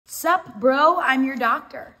Sup, bro? I'm your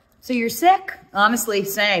doctor. So you're sick? Honestly,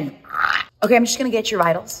 same. Okay, I'm just gonna get your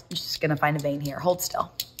vitals. I'm just gonna find a vein here. Hold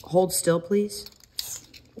still. Hold still, please.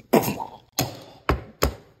 They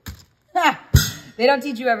don't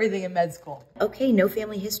teach you everything in med school. Okay, no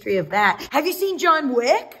family history of that. Have you seen John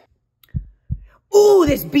Wick? Ooh,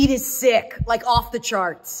 this beat is sick. Like off the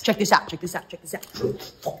charts. Check this out, check this out, check this out.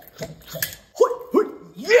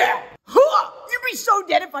 Yeah! You'd be so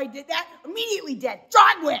dead if I did that. Immediately dead.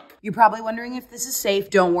 John Wick! You're probably wondering if this is safe.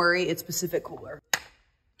 Don't worry, it's Pacific Cooler.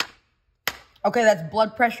 Okay, that's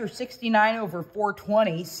blood pressure 69 over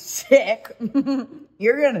 420. Sick.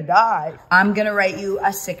 You're gonna die. I'm gonna write you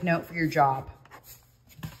a sick note for your job.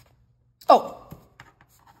 Oh.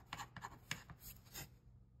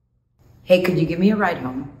 Hey, could you give me a ride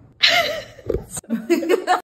home?